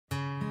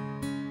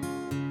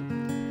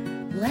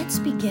Let's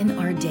begin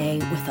our day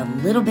with a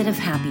little bit of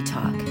happy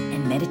talk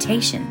and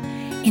meditation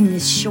in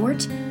this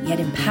short yet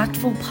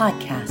impactful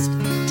podcast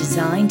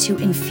designed to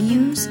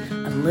infuse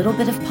a little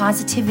bit of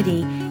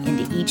positivity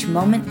into each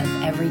moment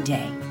of every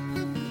day.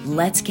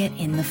 Let's get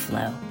in the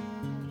flow.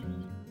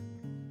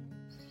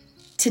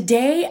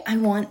 Today, I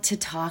want to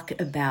talk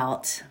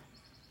about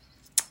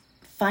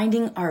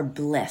finding our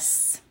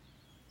bliss.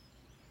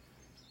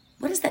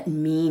 What does that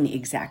mean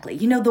exactly?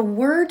 You know, the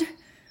word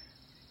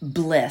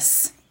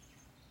bliss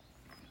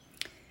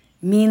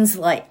means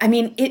I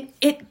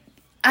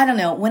don't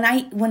know. When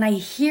I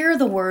hear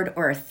the word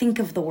or think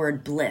of the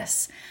word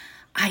bliss,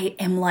 I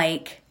am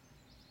like,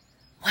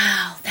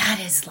 wow,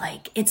 it's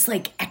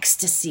like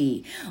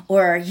ecstasy,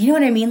 or you know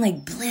what I mean?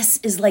 Like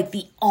bliss is like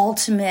the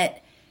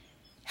ultimate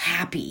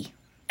happy,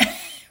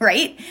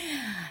 right?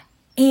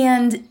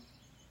 And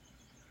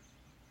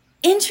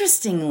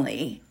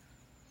interestingly,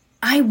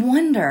 I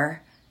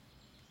wonder,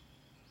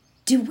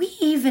 do we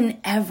even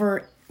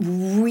ever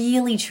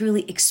really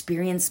truly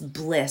experience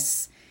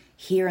bliss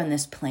here on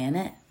this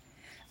planet?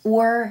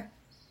 Or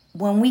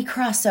when we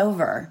cross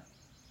over,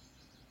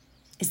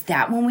 is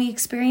that when we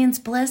experience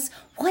bliss?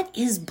 What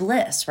is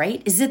bliss,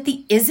 right? Is it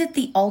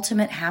the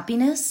ultimate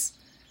happiness?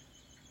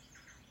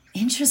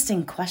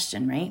 Interesting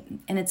question, right?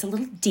 And it's a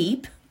little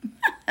deep,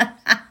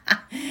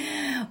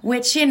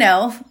 which,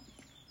 I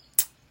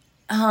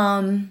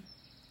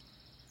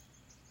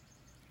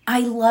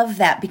love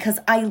that because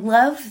I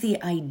love the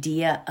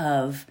idea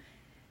of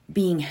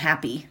being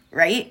happy,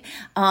 right?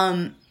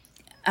 I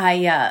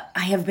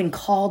have been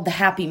called the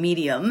happy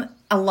medium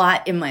a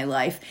lot in my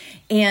life,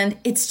 and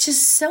it's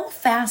just so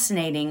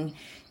fascinating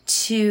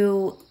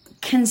to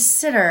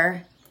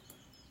consider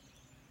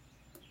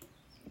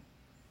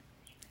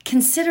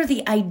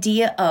the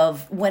idea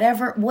of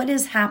what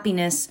is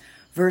happiness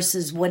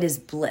versus what is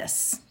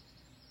bliss,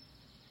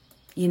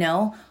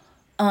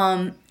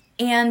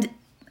 and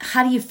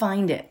how do you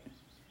find it?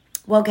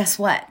 Well, guess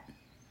what?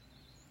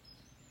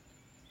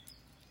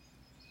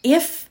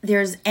 If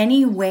there's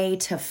any way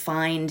to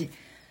find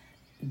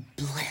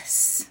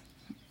bliss,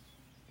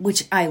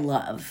 which I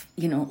love,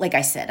 like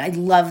I said, I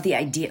love the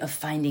idea of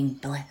finding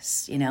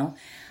bliss,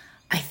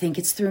 I think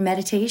it's through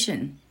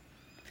meditation.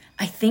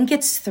 I think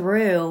it's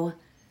through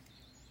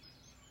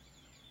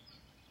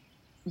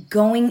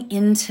going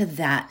into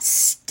that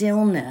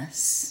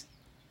stillness,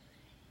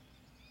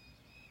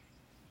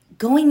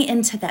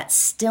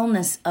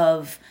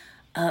 of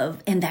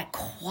and that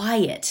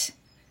quiet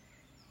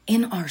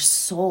in our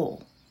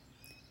soul.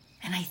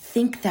 And I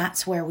think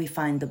that's where we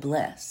find the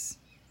bliss.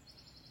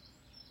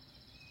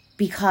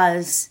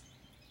 Because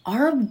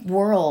our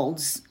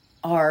worlds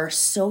are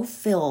so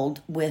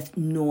filled with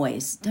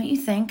noise, don't you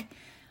think?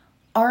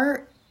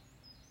 Our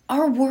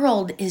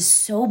world is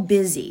so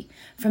busy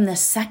from the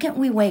second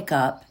we wake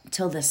up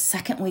till the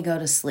second we go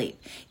to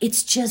sleep.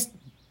 It's just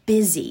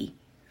busy,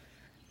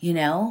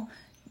 I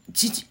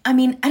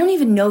don't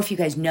even know if you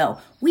guys know.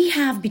 We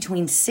have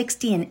between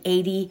 60 and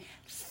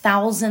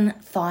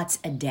 80,000 thoughts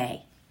a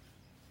day.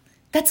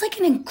 That's like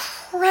an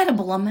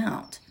incredible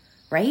amount,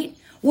 right?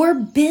 We're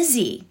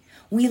busy.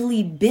 We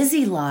lead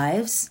busy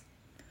lives.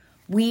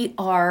 We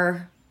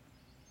are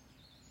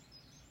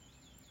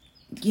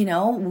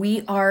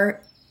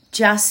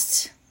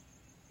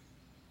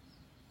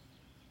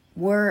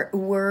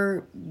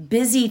we're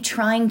busy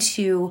trying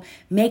to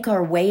make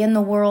our way in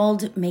the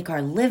world, make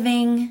our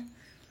living,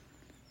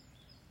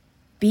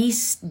 be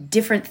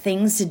different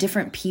things to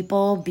different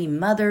people, be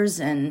mothers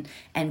and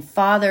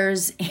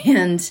fathers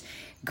and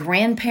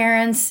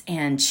grandparents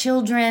and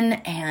children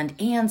and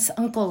aunts,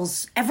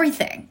 uncles,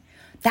 everything.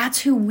 That's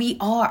who we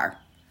are.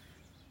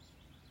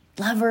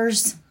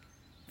 Lovers,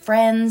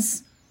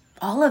 friends,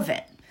 all of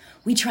it.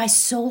 We try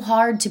so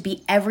hard to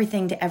be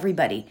everything to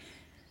everybody.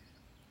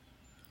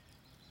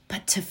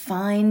 But to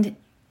find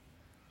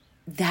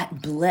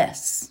that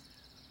bliss,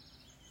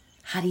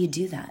 how do you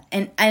do that?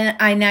 And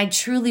I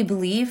truly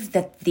believe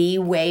that the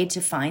way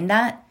to find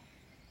that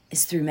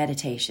is through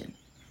meditation.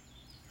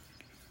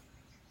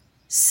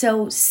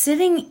 So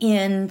sitting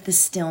in the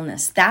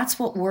stillness, that's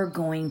what we're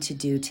going to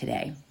do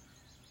today.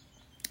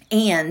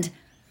 And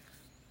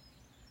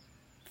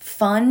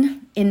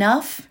fun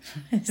enough,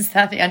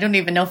 I don't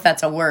even know if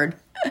that's a word.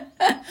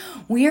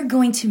 We are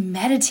going to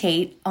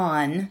meditate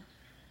on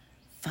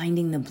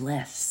finding the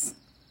bliss.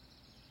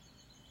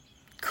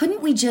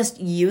 Couldn't we just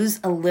use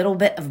a little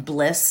bit of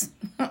bliss?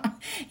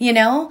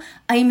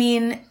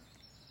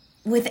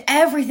 With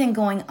everything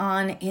going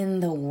on in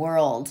the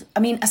world,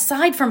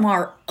 aside from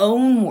our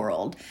own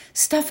world,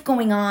 stuff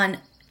going on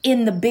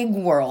in the big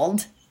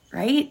world,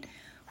 right?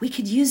 We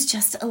could use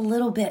just a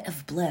little bit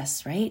of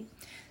bliss, right?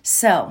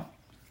 So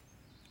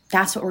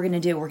that's what we're going to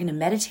do. We're going to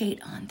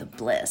meditate on the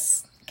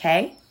bliss,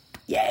 okay?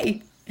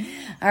 Yay.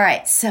 All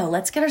right, so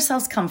let's get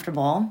ourselves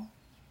comfortable.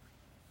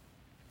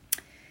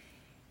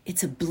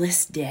 It's a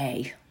bliss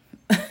day.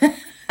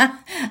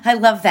 I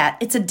love that.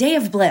 It's a day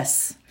of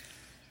bliss.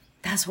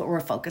 That's what we're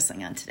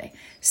focusing on today.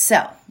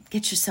 So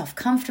get yourself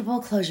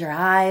comfortable. Close your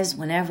eyes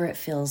whenever it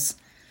feels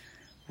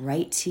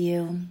right to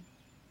you.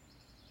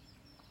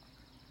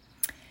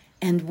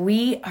 And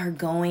we are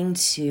going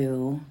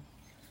to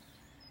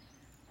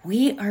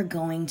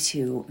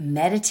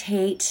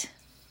meditate.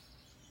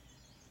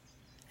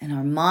 And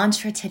our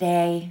mantra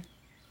today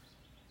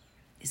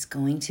is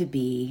going to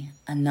be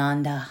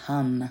Ananda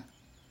Hum.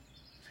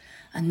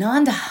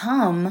 Ananda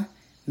Hum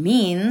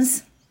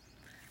means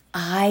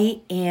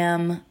I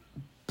am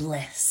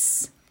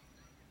bliss.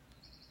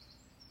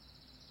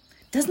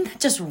 Doesn't that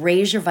just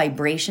raise your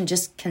vibration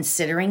just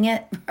considering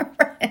it?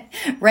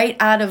 right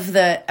out of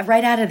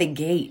the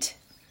gate,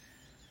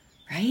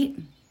 right?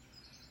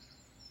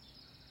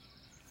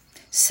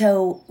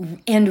 So,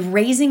 and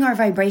raising our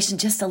vibration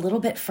just a little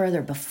bit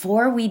further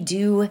before we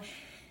do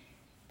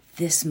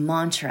this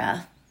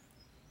mantra,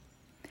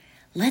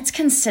 let's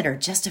consider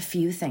just a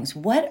few things.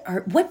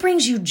 What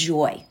brings you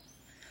joy?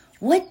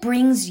 What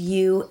brings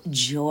you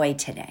joy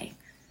today?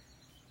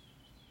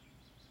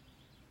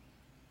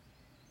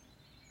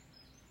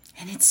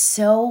 And it's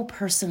so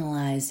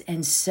personalized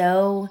and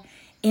so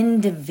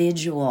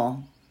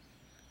individual.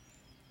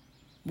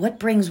 What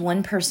brings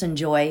one person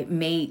joy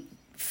may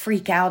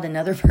freak out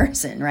another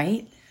person,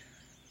 right?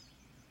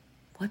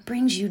 What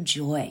brings you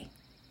joy?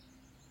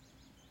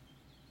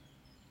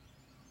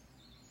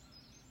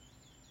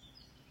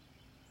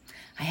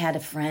 I had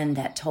a friend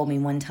that told me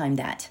one time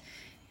that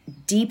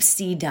deep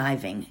sea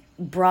diving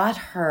brought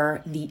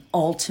her the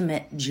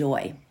ultimate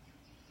joy.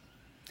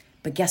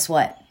 But guess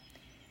what?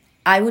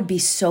 I would be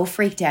so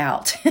freaked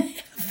out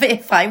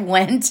if I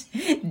went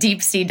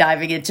deep sea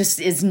diving. It just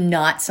is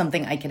not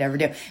something I could ever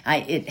do.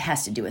 It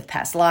has to do with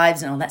past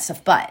lives and all that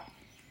stuff, but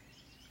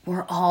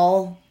we're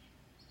all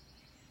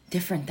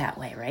different that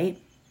way, right?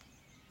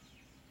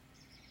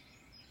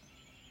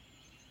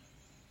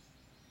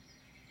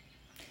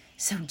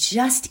 So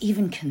just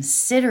even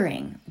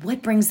considering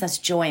what brings us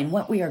joy and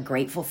what we are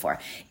grateful for,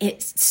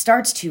 it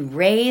starts to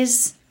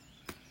raise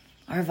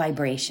our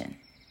vibration.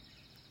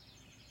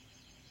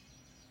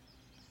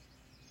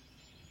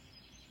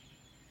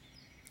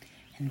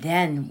 And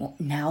then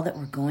now that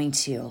we're going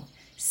to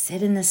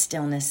sit in the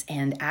stillness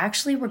and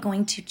actually we're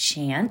going to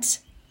chant,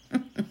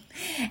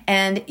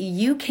 and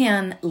you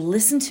can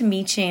listen to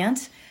me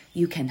chant,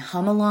 you can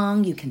hum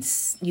along, you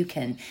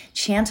can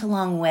chant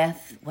along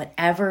with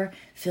whatever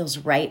feels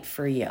right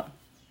for you.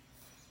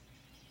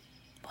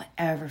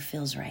 Whatever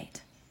feels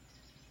right.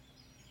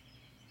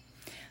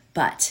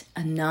 But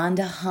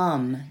Ananda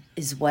Hum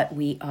is what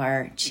we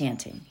are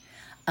chanting.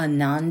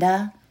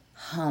 Ananda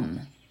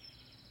Hum.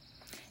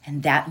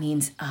 And that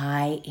means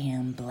I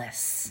am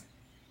bliss.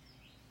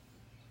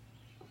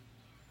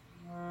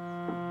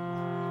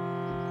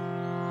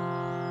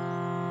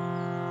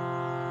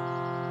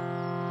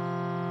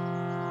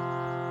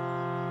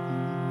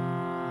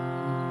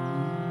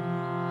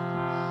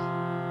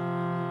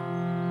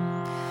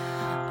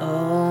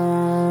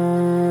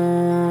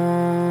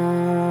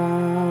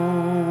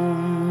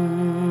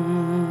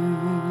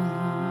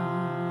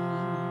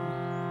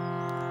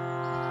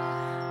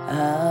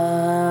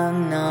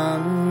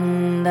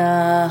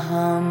 Ananda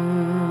Hum.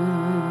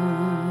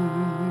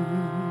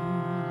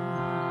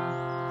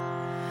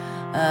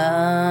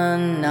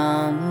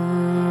 Ananda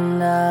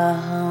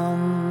Hum. Ananda Hum.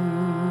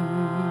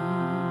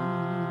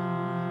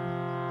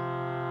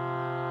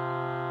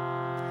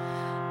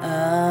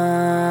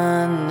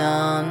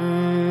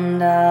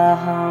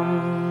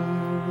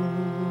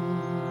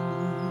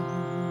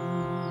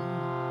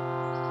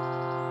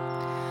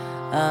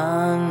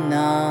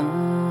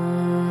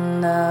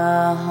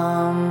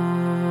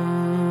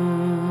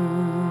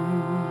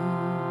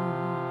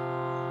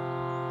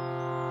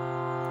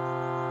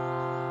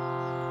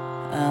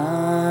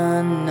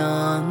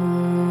 Ananda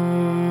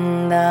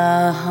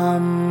Hum. Ananda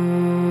Hum.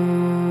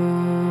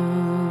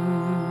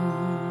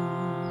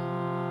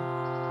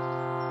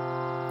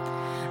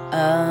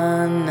 Ananda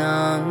Hum.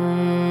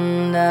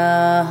 Ananda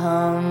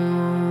Hum.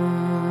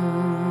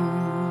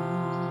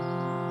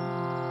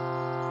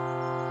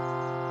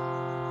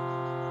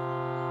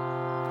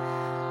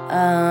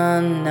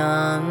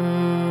 Ananda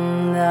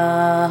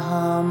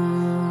Hum.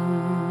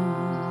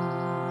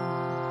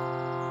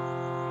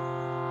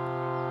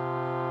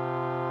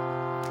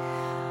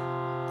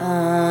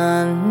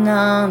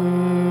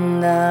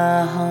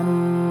 Ananda Hum.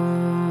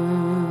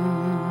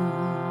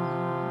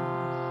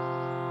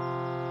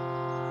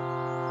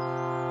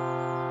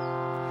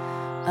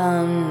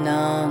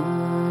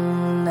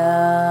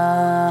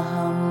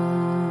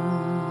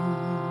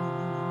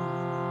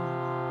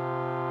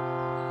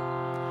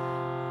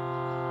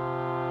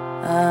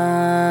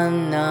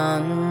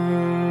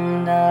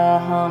 Ananda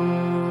Hum.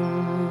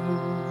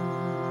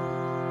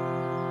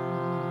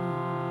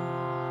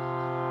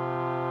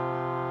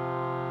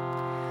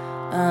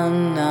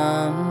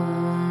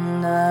 Ananda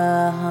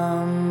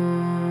Hum.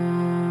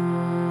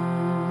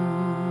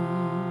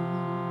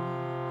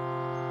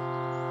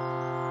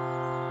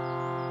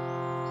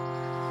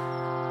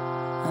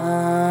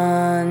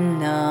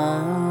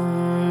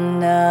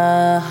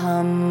 Ananda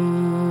Hum.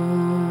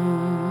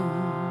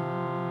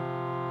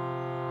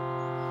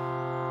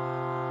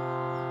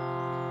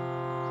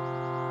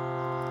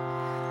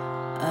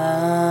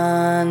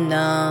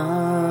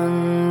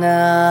 Ananda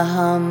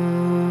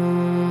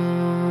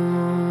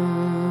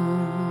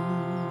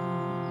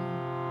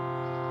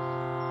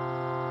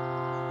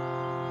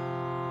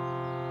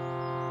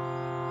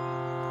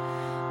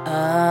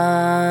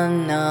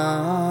Anandaham.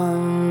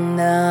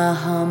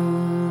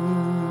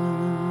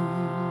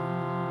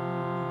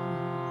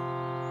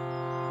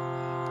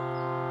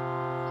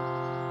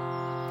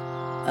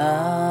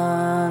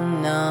 Anandaham.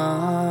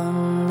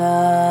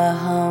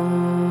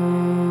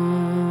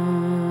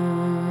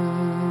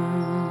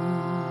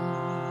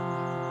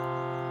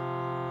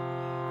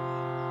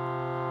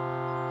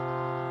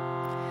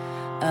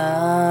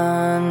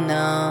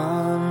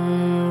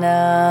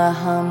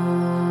 Anandaham.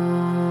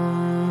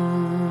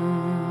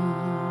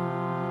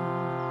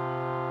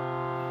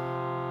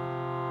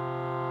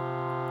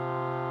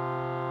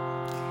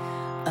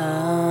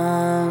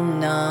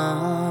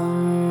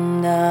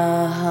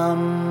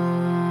 Anandaham.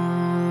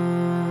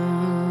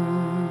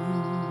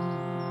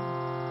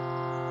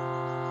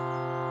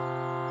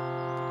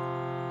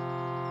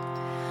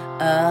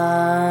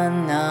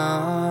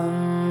 Anandaham.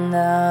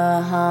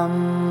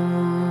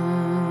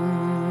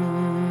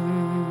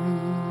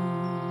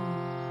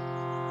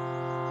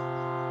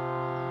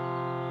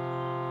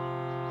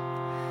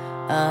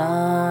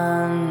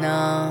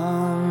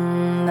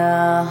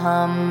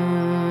 Anandaham.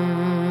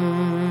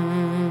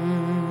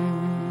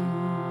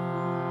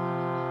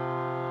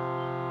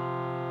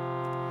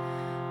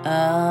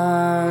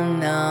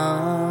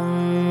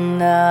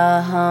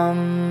 Anandaham.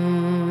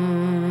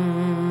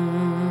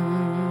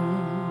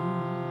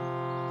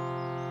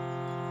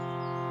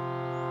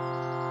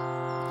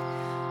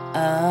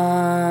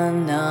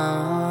 Anandaham.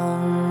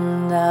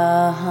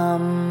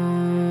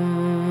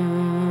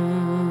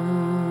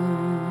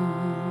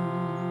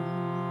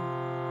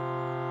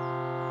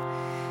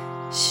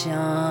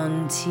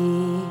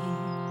 Shanti,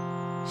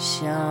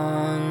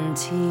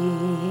 Shanti,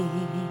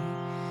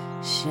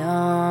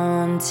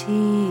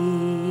 Shanti.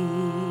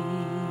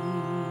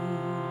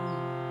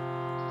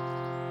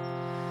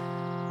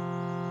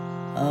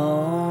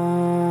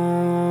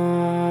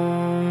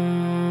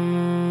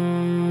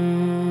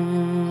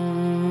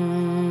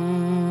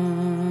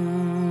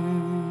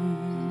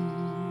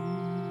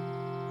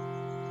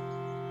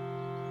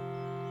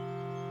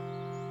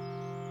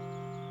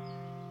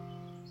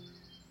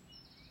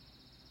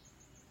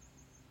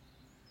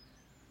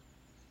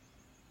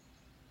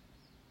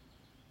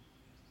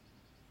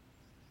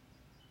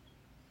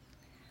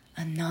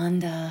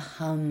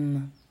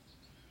 Anandaham.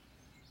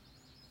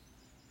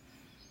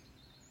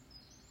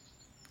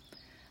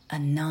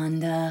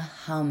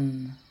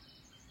 Anandaham.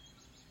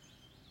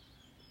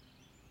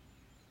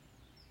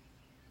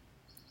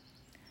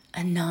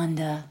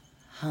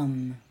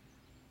 Anandaham.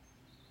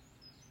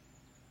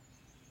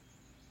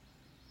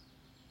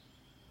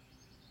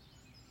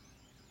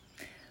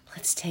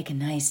 Let's take a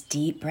nice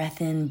deep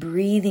breath in,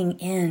 breathing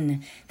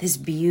in this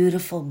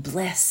beautiful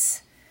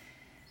bliss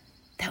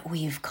that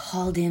we've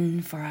called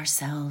in for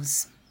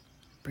ourselves.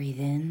 Breathe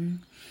in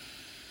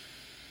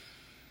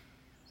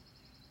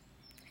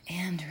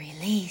and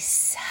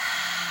release.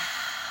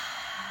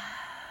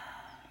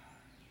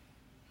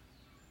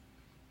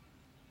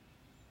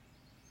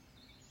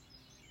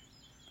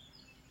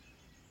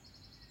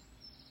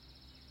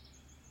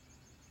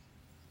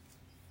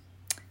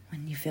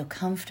 When you feel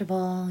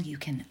comfortable, you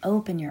can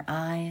open your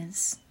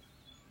eyes.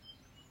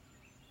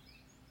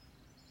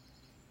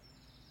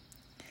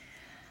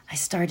 I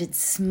started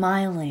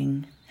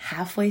smiling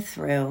halfway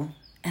through,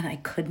 and I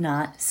could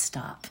not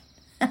stop.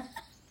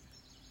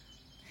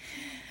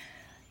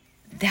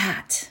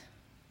 That,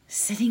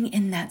 sitting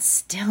in that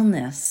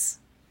stillness,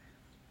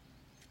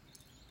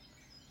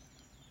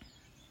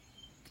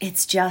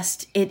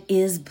 it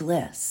is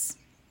bliss,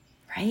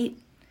 right?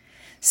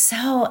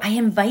 So I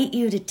invite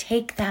you to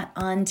take that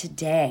on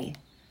today.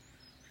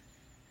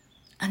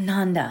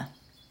 Anandaham,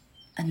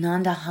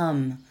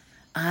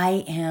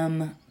 I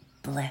am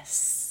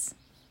bliss.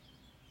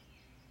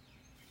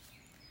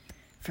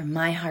 From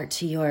my heart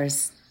to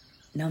yours,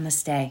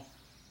 namaste.